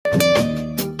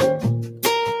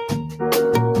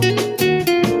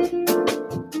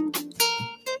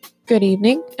Good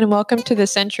evening, and welcome to the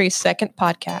Century's second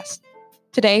podcast.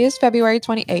 Today is February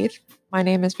 28th. My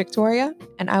name is Victoria,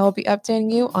 and I will be updating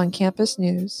you on campus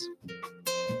news.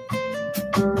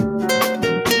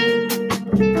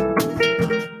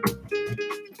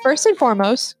 First and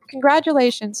foremost,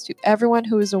 congratulations to everyone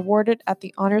who was awarded at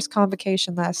the Honors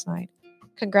Convocation last night.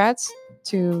 Congrats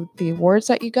to the awards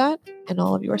that you got and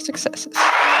all of your successes.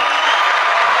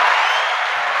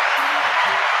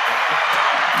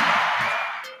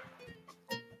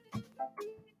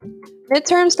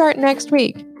 Midterms start next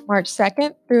week, March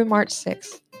 2nd through March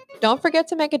 6th. Don't forget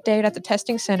to make a date at the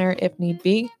testing center if need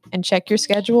be, and check your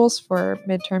schedules for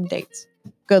midterm dates.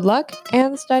 Good luck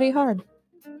and study hard.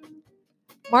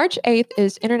 March 8th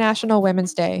is International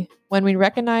Women's Day, when we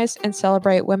recognize and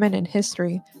celebrate women in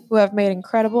history who have made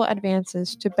incredible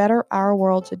advances to better our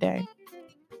world today.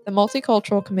 The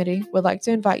Multicultural Committee would like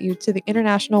to invite you to the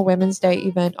International Women's Day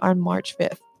event on March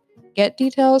 5th. Get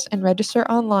details and register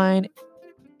online.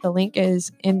 The link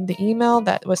is in the email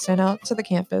that was sent out to the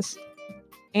campus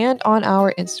and on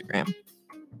our Instagram.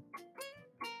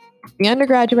 The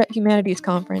Undergraduate Humanities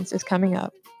Conference is coming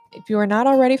up. If you are not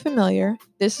already familiar,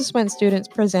 this is when students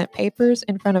present papers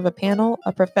in front of a panel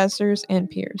of professors and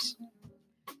peers.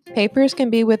 Papers can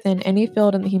be within any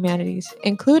field in the humanities,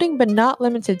 including but not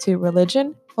limited to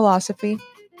religion, philosophy,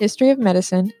 history of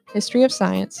medicine, history of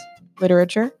science,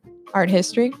 literature, art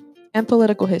history, and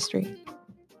political history.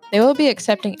 They will be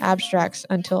accepting abstracts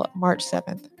until March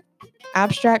 7th.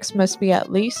 Abstracts must be at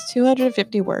least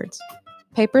 250 words.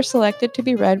 Papers selected to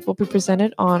be read will be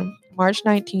presented on March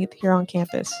 19th here on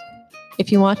campus.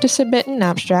 If you want to submit an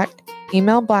abstract,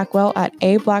 email Blackwell at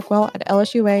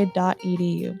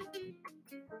ablackwell@lsua.edu.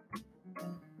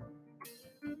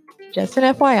 Just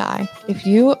an FYI, if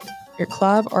you, your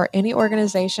club, or any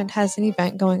organization has an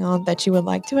event going on that you would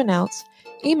like to announce,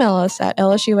 email us at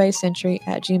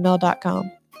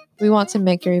lsuasentry@gmail.com. We want to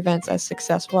make your events as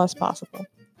successful as possible.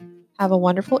 Have a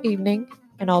wonderful evening,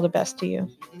 and all the best to you.